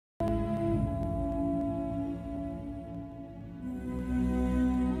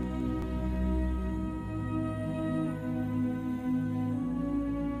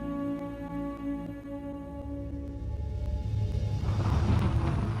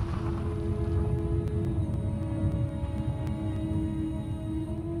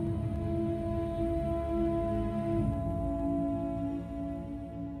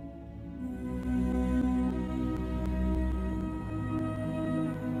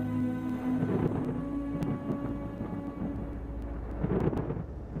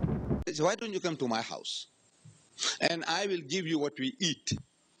said, why don't you come to my house? And I will give you what we eat.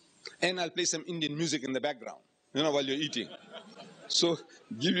 And I'll play some Indian music in the background, while you're eating. So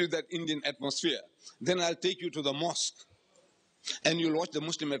give you that Indian atmosphere. Then I'll take you to the mosque. And you'll watch the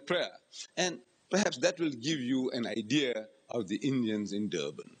Muslim at prayer. And perhaps that will give you an idea of the Indians in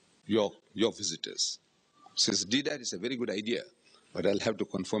Durban, your visitors. Says, Deedat is a very good idea, but I'll have to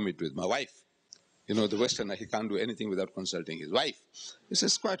confirm it with my wife. The Westerner, he can't do anything without consulting his wife. He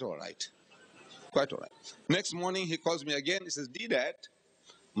says, quite all right. Quite all right. Next morning, he calls me again. He says, Deedat,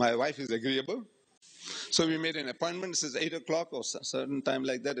 my wife is agreeable. So we made an appointment. It says 8 o'clock or a certain time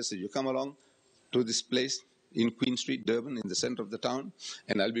like that. I said, you come along to this place in Queen Street, Durban, in the center of the town,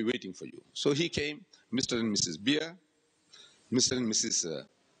 and I'll be waiting for you. So he came, Mr. and Mrs. Beer, Mr. and Mrs.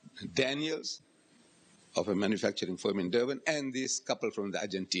 Daniels of a manufacturing firm in Durban, and this couple from the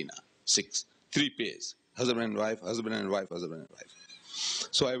Argentina, 3 pairs, husband and wife, husband and wife, husband and wife.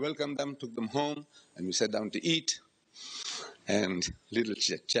 So I welcomed them, took them home, and we sat down to eat, and little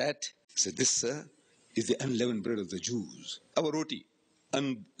chat. I said, this, sir, is the unleavened bread of the Jews. Our roti,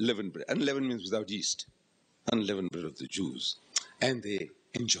 unleavened bread. Unleavened means without yeast. Unleavened bread of the Jews. And they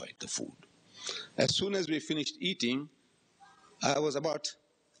enjoyed the food. As soon as we finished eating, I was about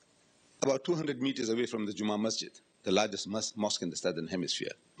 200 meters away from the Jumma Masjid, the largest mosque in the southern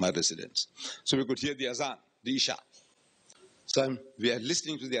hemisphere, my residence. So we could hear the azan, the isha. So we are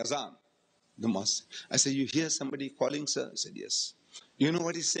listening to the azan, the mosque. I said, you hear somebody calling, sir? I said, yes. You know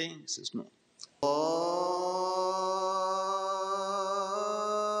what he's saying? He says, no.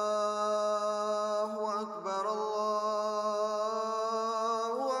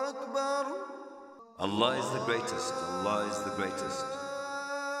 Allah is the greatest, Allah is the greatest.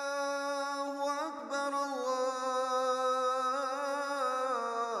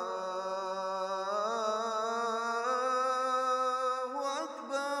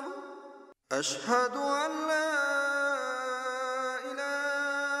 أشهد أن لا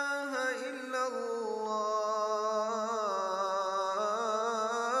إله إلا الله.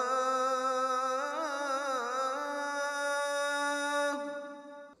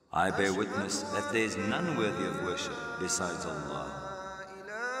 I bear witness that there is none worthy of worship besides Allah.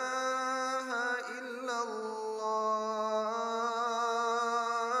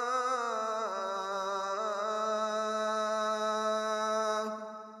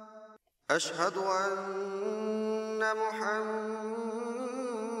 أشهد أن محمد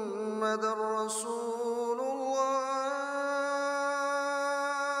رسول الله.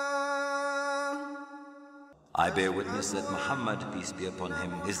 I bear witness that Muhammad, peace be upon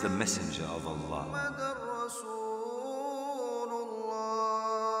him, is the messenger of Allah.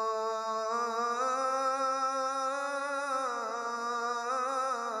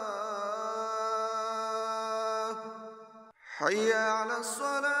 حي على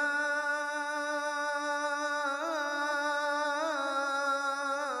الصلاة.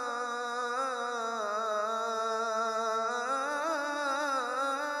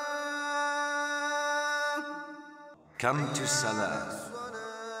 Come to Salah.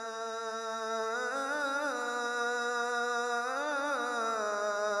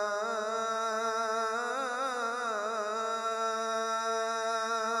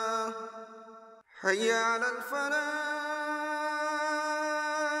 حي على الفلاح.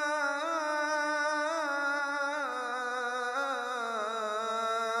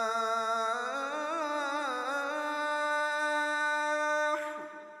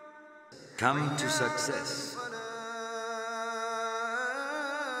 Come to success.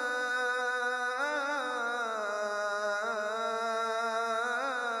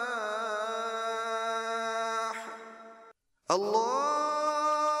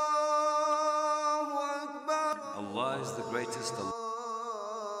 Allahu Akbar. Allah is the greatest. Allahu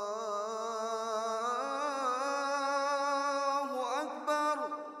Akbar.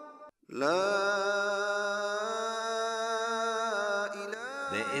 La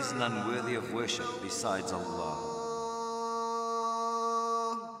ilaha. There is none worthy of worship besides Allah.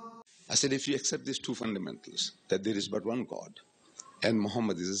 I said, if you accept these two fundamentals, that there is but one God, and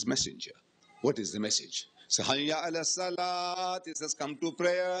Muhammad is his messenger, what is the message? So, Hayya ala salat, he says, come to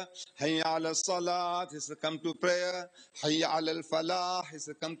prayer. Hayya ala salat, he says, come to prayer. Hayya ala al-falah, he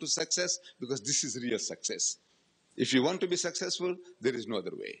says, come to success, because this is real success. If you want to be successful, there is no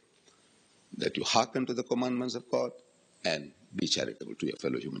other way. That you hearken to the commandments of God and be charitable to your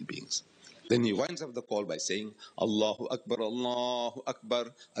fellow human beings. Then he winds up the call by saying, Allahu Akbar, Allahu Akbar.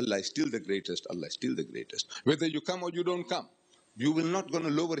 Allah is still the greatest, Allah is still the greatest. Whether you come or you don't come, you will not going to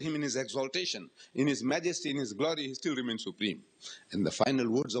lower him in his exaltation, in his majesty, in his glory. He still remains supreme. And the final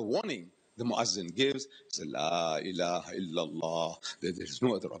words of warning the muazzin gives, say, La ilaha illallah. There is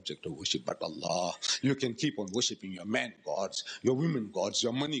no other object of worship but Allah. You can keep on worshipping your man gods, your women gods,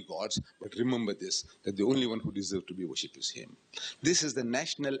 your money gods, but remember this, that the only one who deserves to be worshipped is Him. This is the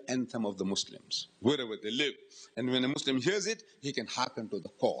national anthem of the Muslims, wherever they live. And when a Muslim hears it, he can hearken to the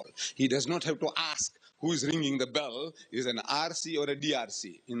call. He does not have to ask who is ringing the bell. Is an RC or a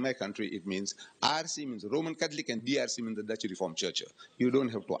DRC? In my country, it means RC means Roman Catholic and DRC means the Dutch Reformed Church. You don't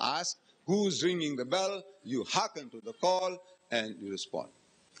have to ask who's ringing the bell. You hearken to the call and you respond.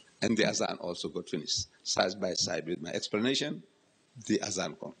 And the azan also got finished. Side by side with my explanation, the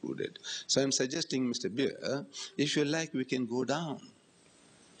azan concluded. So I'm suggesting, Mr. Beer, if you like, we can go down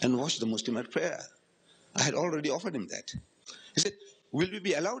and watch the Muslim at prayer. I had already offered him that. He said, will we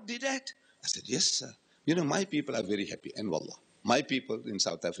be allowed to do that? I said, yes, sir. You know, my people are very happy. And wallah, my people in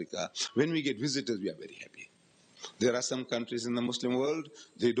South Africa, when we get visitors, we are very happy. There are some countries in the Muslim world,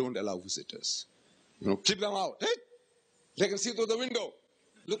 they don't allow visitors. You know, keep them out. Hey, they can see through the window.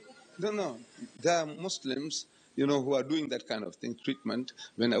 Look, no. There are Muslims, you know, who are doing that kind of thing, treatment.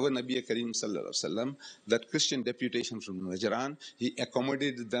 When our Nabi Kareem Sallallahu Alaihi Wasallam, that Christian deputation from Najran, he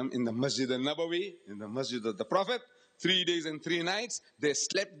accommodated them in the Masjid al-Nabawi, in the Masjid of the Prophet. 3 days and 3 nights. They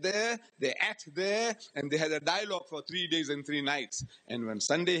slept there, they ate there, and they had a dialogue for 3 days and 3 nights. And when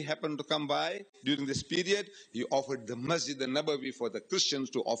Sunday happened to come by during this period, he offered the Masjid al-Nabawi for the Christians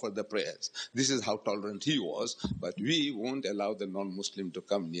to offer the prayers. This is how tolerant he was, but we won't allow the non-Muslim to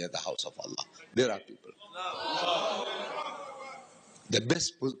come near the house of Allah. There are people. The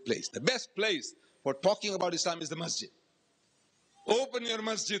best place for talking about Islam is the masjid. Open your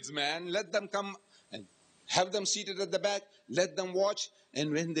masjids, man. Let them come and have them seated at the back, let them watch,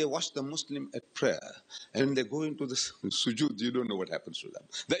 and when they watch the Muslim at prayer, and they go into the sujood, you don't know what happens to them.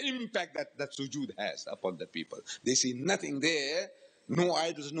 The impact that sujood has upon the people. They see nothing there, no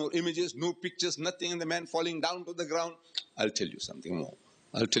idols, no images, no pictures, nothing, and the man falling down to the ground. I'll tell you something more.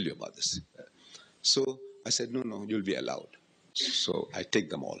 I'll tell you about this. So I said, no, you'll be allowed. So I take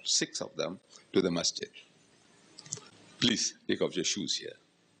them all, 6 of them, to the masjid. Please take off your shoes here.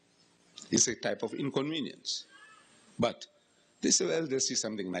 It's a type of inconvenience. But they say, well, they see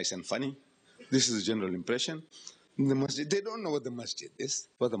something nice and funny. This is the general impression. In the masjid, they don't know what the masjid is,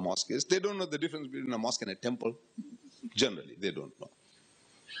 what the mosque is. They don't know the difference between a mosque and a temple. Generally, they don't know.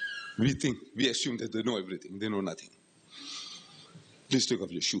 We assume that they know everything. They know nothing. Please take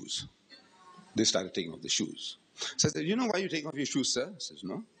off your shoes. They started taking off the shoes. So I said, you know why you take off your shoes, sir? He says,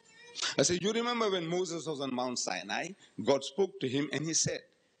 no. I said, you remember when Moses was on Mount Sinai, God spoke to him and he said,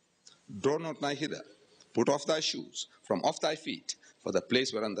 draw not nigh hither, put off thy shoes from off thy feet, for the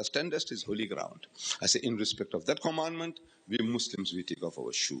place whereon thou standest is holy ground. I say, in respect of that commandment, we Muslims, we take off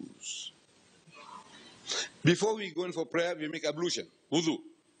our shoes. Before we go in for prayer, we make ablution, wudu.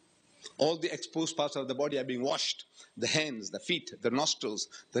 All the exposed parts of the body are being washed. The hands, the feet, the nostrils,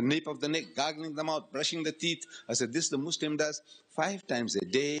 the nape of the neck, gargling them out, brushing the teeth. I said, this the Muslim does 5 times a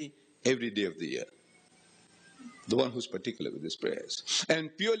day, every day of the year. The one who's particular with his prayers.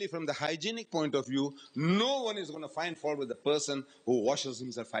 And purely from the hygienic point of view, no one is going to find fault with the person who washes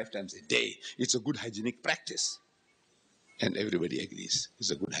himself 5 times a day. It's a good hygienic practice. And everybody agrees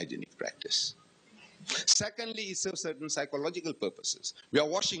it's a good hygienic practice. Secondly, it serves certain psychological purposes. We are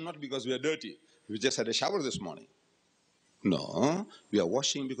washing not because we are dirty. We just had a shower this morning. No, we are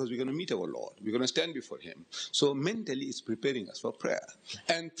washing because we're going to meet our Lord. We're going to stand before Him. So mentally, it's preparing us for prayer.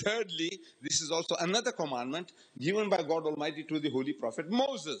 And thirdly, this is also another commandment given by God Almighty to the Holy Prophet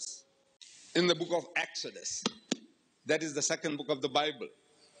Moses in the book of Exodus. That is the 2nd book of the Bible.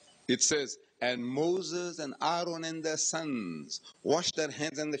 It says, and Moses and Aaron and their sons washed their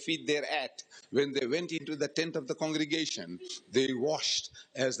hands and their feet thereat. When they went into the tent of the congregation, they washed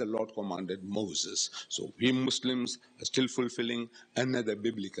as the Lord commanded Moses. So we Muslims are still fulfilling another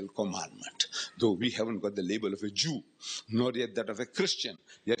biblical commandment. Though we haven't got the label of a Jew, nor yet that of a Christian,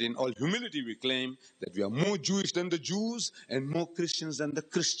 yet in all humility we claim that we are more Jewish than the Jews and more Christians than the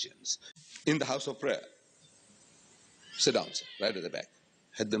Christians. In the house of prayer. Sit down, sir, right at the back.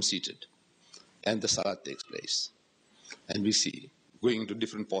 Had them seated. And the salat takes place. And we see going into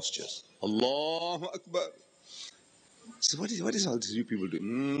different postures. Allahu Akbar. So what is all these you people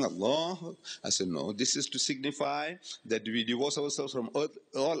doing? Allah. I said, no, this is to signify that we divorce ourselves from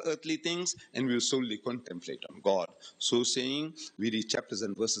all earthly things and we will solely contemplate on God. So saying, we read chapters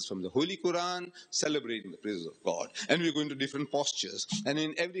and verses from the Holy Quran, celebrating the praises of God. And we go into different postures. And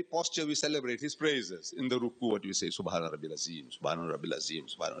in every posture we celebrate His praises. In the ruku, what we say, Subhana Rabbil Azim, Subhana Rabbil Azim,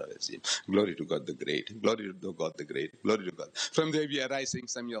 Subhana Rabbil Azim. Glory to God the Great, glory to God the Great, glory to God. From there we are rising,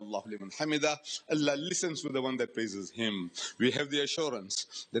 Sami Allahu liman hamida. Allah listens to the one that praises Him. him. We have the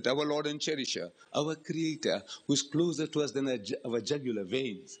assurance that our Lord and Cherisher, our Creator, who is closer to us than our jugular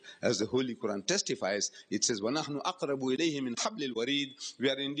veins, as the Holy Quran testifies, it says, وَنَحْنُ أَقْرَبُ إِلَيْهِ مِنْ حَبْلِ الْوَرِيدِ. We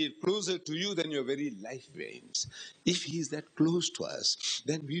are indeed closer to you than your very life veins. If he is that close to us,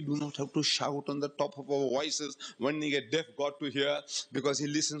 then we do not have to shout on the top of our voices, wanting a deaf God to hear, because he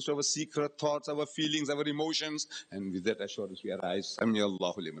listens to our secret thoughts, our feelings, our emotions. And with that assurance, we arise, Sami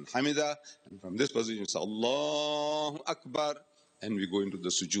Allahu liman hamida, and from this position, say Allahu Akbar, and we go into the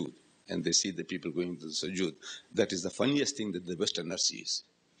sujood. And they see the people going to the sujood. That is the funniest thing that the Westerners sees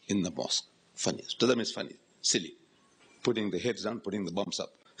in the mosque. Funniest. To them it's funny, silly. Putting the heads down, putting the bumps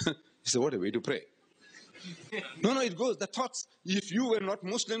up. He said, what a way to pray. No, it goes. The thoughts, if you were not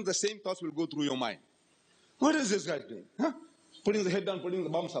Muslim, the same thoughts will go through your mind. What is this guy doing? Huh? Putting the head down, putting the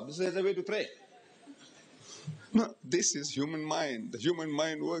bumps up. This is the way to pray. No, this is human mind. The human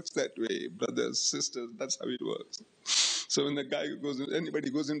mind works that way, brothers, sisters. That's how it works. So when the guy anybody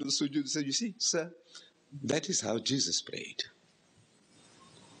goes into the sujood, he says, you see, sir, that is how Jesus prayed.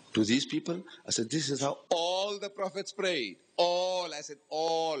 To these people, I said, this is how all the prophets prayed. All. I said,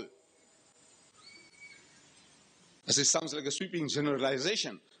 all. I said, it sounds like a sweeping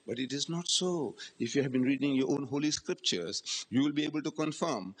generalization, but it is not so. If you have been reading your own holy scriptures, you will be able to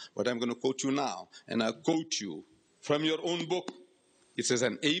confirm what I'm going to quote you now. And I'll quote you from your own book. It says,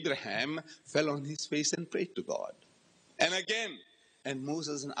 and Abraham fell on his face and prayed to God. And again, and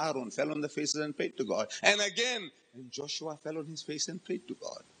Moses and Aaron fell on their faces and prayed to God. And again, and Joshua fell on his face and prayed to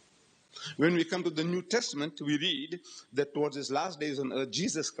God. When we come to the New Testament, we read that towards his last days on earth,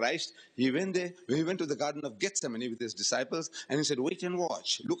 Jesus Christ, he went to the Garden of Gethsemane with his disciples, and he said, wait and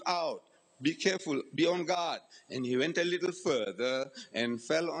watch, look out, be careful, be on guard. And he went a little further and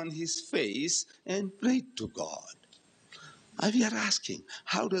fell on his face and prayed to God. We are asking,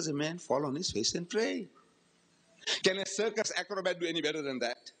 how does a man fall on his face and pray? Can a circus acrobat do any better than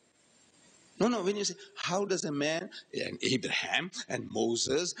that? No, when you say, how does a man, and Abraham, and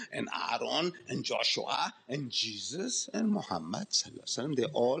Moses, and Aaron, and Joshua, and Jesus, and Muhammad, they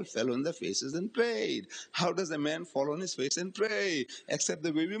all fell on their faces and prayed. How does a man fall on his face and pray? Except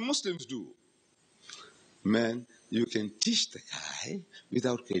the way we Muslims do. Man, you can teach the guy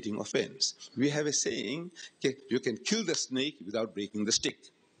without creating offense. We have a saying, okay, you can kill the snake without breaking the stick.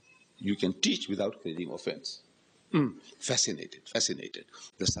 You can teach without creating offense. Fascinated.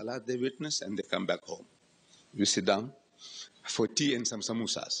 The salat they witness and they come back home. We sit down for tea and some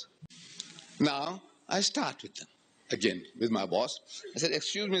samosas. Now, I start with them. Again, with my boss. I said,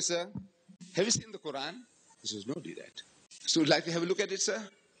 excuse me, sir, have you seen the Quran? He says, no, Deedat. So, would you like to have a look at it, sir?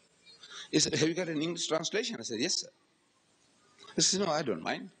 He said, have you got an English translation? I said, yes, sir. He says, no, I don't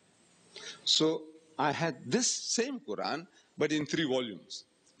mind. So, I had this same Quran, but in 3 volumes.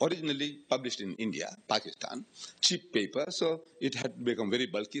 Originally published in India, Pakistan, cheap paper, so it had become very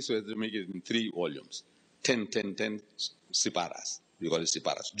bulky, so I had to make it in 3 volumes. 10 siparas. We call it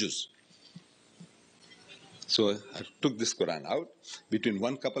siparas, juz. So I took this Quran out. Between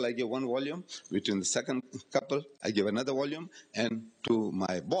one couple, I gave 1 volume. Between the second couple, I gave another volume. And to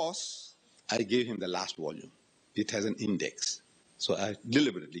my boss, I gave him the last volume. It has an index. So I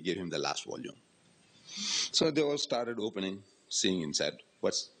deliberately gave him the last volume. So they all started opening, seeing inside.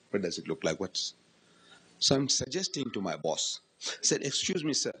 What does it look like? So I'm suggesting to my boss, I said, excuse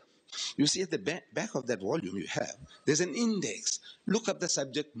me, sir, you see at the back of that volume you have, there's an index. Look up the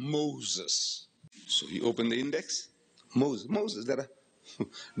subject Moses. So he opened the index. Moses, there are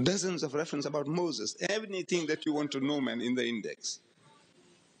dozens of references about Moses. Everything that you want to know, man, in the index.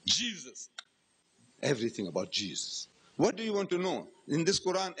 Jesus, everything about Jesus. What do you want to know? In this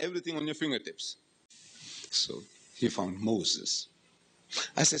Quran, everything on your fingertips. So he found Moses.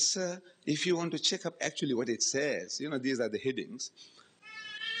 I said, sir, if you want to check up actually what it says, these are the headings.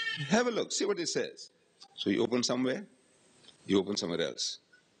 Have a look, see what it says. So he opened somewhere, he opened somewhere else.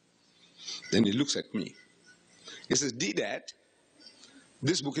 Then he looks at me. He says, Deedat,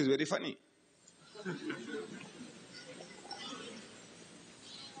 this book is very funny.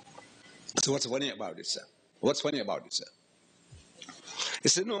 So what's funny about it, sir? What's funny about it, sir? He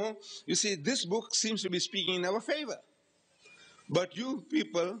said, no, you see, this book seems to be speaking in our favor. But you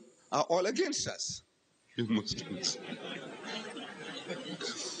people are all against us, you Muslims.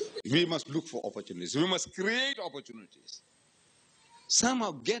 We must look for opportunities. We must create opportunities.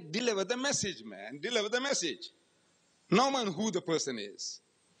 Somehow deliver the message, man. Deliver the message. No matter who the person is.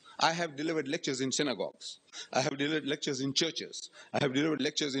 I have delivered lectures in synagogues. I have delivered lectures in churches. I have delivered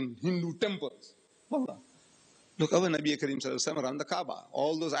lectures in Hindu temples. Look, our Nabi Karim Sallallahu Alaihi Wasallam around the Kaaba,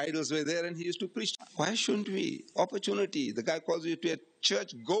 all those idols were there and he used to preach. Why shouldn't we? Opportunity. The guy calls you to a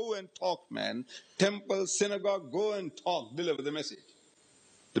church, go and talk, man. Temple, synagogue, go and talk, deliver the message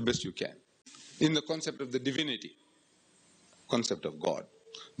the best you can. In the concept of the divinity, concept of God.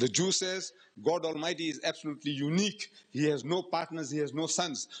 The Jew says God Almighty is absolutely unique. He has no partners, he has no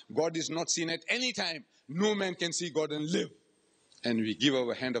sons. God is not seen at any time. No man can see God and live. And we give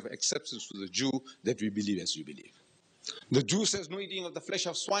our hand of acceptance to the Jew that we believe as you believe. The Jew says no eating of the flesh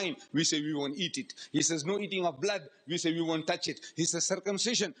of swine. We say we won't eat it. He says no eating of blood. We say we won't touch it. He says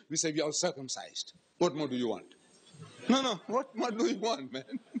circumcision. We say we are circumcised. What more do you want? No. What more do you want,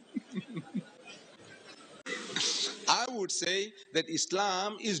 man? I would say that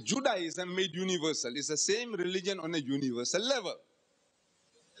Islam is Judaism made universal. It's the same religion on a universal level.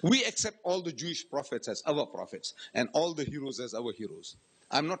 We accept all the Jewish prophets as our prophets and all the heroes as our heroes.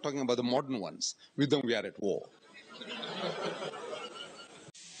 I'm not talking about the modern ones. With them we are at war.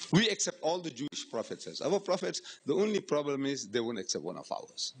 We accept all the Jewish prophets as our prophets. The only problem is they won't accept one of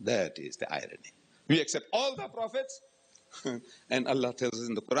ours. That is the irony. We accept all the prophets, and Allah tells us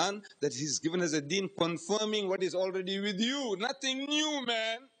in the Quran that He's given us a deen confirming what is already with you. Nothing new,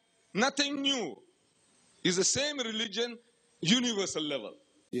 man. Nothing new. It's the same religion, universal level.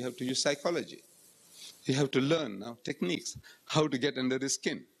 You have to use psychology. You have to learn now techniques, how to get under his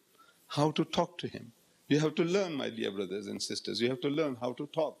skin, how to talk to him. You have to learn, my dear brothers and sisters. You have to learn how to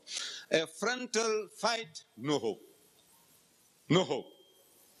talk. A frontal fight, no hope. No hope.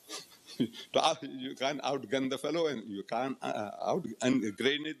 You can't outgun the fellow and you can't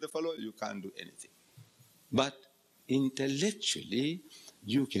out-grenade the fellow. You can't do anything. But intellectually,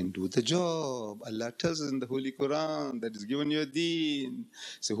 you can do the job. Allah tells us in the Holy Quran that He's given you a deen.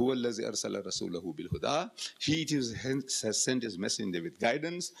 So, huwa allazi arsala rasulahu bil huda. He has sent His messenger with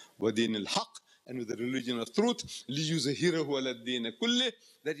guidance, wa dinil haq, and with the religion of truth, liyuzahirahu ala ad-din kulli,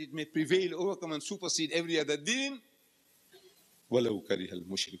 that it may prevail, overcome, and supersede every other deen. وَلَوْ كَرِهَ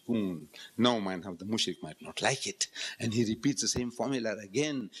الْمُشْرِكُونَ. Now, mind how the mushrik might not like it. And he repeats the same formula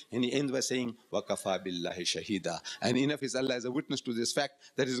again. And he ends by saying, وَكَفَى بِاللَّهِ شَهِيدًا. And enough is Allah as a witness to this fact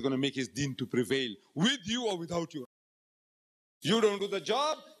that He's going to make His deen to prevail, with you or without you. You don't do the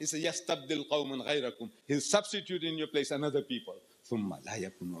job, He says, يَسْتَبْدِلْ قَوْمًا غَيْرَكُمْ. He'll substitute in your place another people. ثُمَّ لَا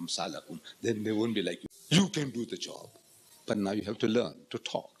يَكُنْ وَمْسَالَكُمْ. Then they won't be like you. You can do the job. But now you have to learn to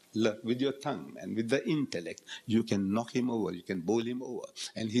talk. Learn with your tongue and with the intellect. You can knock him over, you can bowl him over,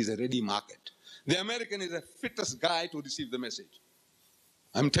 and he's a ready market. The American is the fittest guy to receive the message.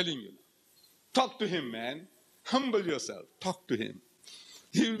 I'm telling you. Talk to him, man. Humble yourself. Talk to him.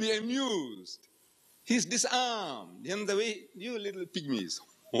 He will be amused. He's disarmed. In the way, you little pygmies,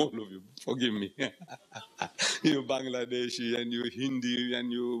 all of you, forgive me. You Bangladeshi and you Hindi and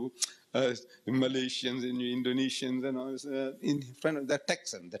you Malaysians and you Indonesians and all, in front of the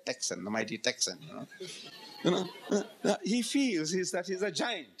Texan, the mighty Texan, he feels that he's a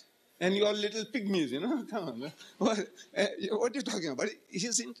giant, and you're little pygmies, Come on, what are you talking about?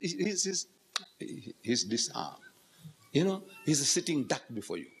 He's disarmed, He's a sitting duck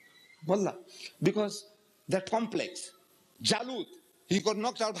before you, wallah, because that complex, Jalut. He got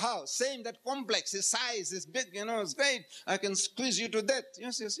knocked out how? Same, that complex, his size is big, it's great. I can squeeze you to death.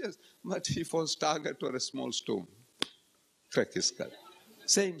 Yes. But he falls target or a small stone. Crack his skull.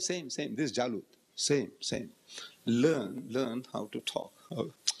 Same. This Jalut. Same. Learn how to talk.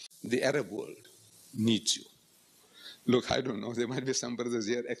 The Arab world needs you. Look, I don't know. There might be some brothers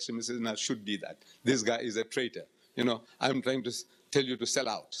here, extremists, and should be that. This guy is a traitor. I'm trying to tell you to sell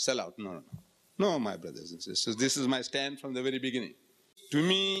out. No. No, my brothers and sisters. This is my stand from the very beginning. To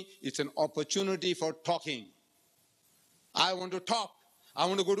me, it's an opportunity for talking. I want to talk. I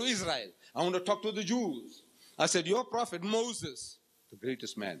want to go to Israel. I want to talk to the Jews. I said, your prophet Moses, the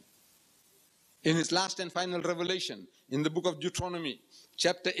greatest man, in his last and final revelation, in the book of Deuteronomy,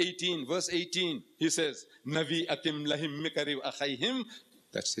 chapter 18, verse 18, he says, Navi akim lahim mikariv akhayhim.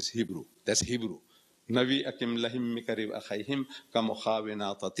 That's his Hebrew. Navi akim lahim mikariv akhayhim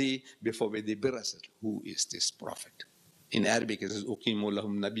kamukhawinatati before the birasat. Who is this prophet? In Arabic, it says, أُقِيمُ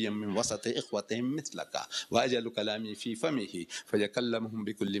لَهُمْ نَبِيًّا مِنْ وَسَطِ إِخْوَتِهِمْ مِثْلَكَ وَأَجَلُ كَلَامِي فِي فَمِهِ فَيَكَلَّمُهُمْ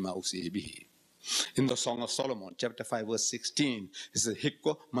بِكُلِّ مَا أُوصِيهِ بِهِ. In the Song of Solomon, chapter 5, verse 16, it says,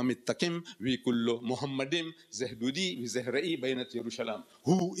 Hikko mamittakim vi kullu Muhammadim zehdudi vi zehra'i baynat Yerushalam.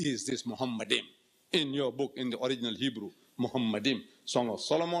 Who is this Muhammadim? In your book, in the original Hebrew, Muhammadim. Song of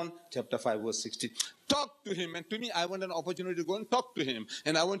Solomon, chapter 5, verse 16. Talk to him. And to me, I want an opportunity to go and talk to him.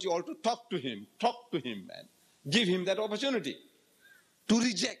 And I want you all to talk to him. Talk to him, man. Give him that opportunity to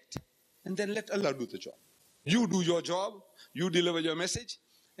reject, and then let Allah do the job. You do your job, you deliver your message,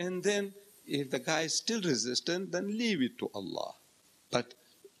 and then If the guy is still resistant, then leave it to Allah. But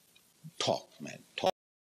talk, man, talk.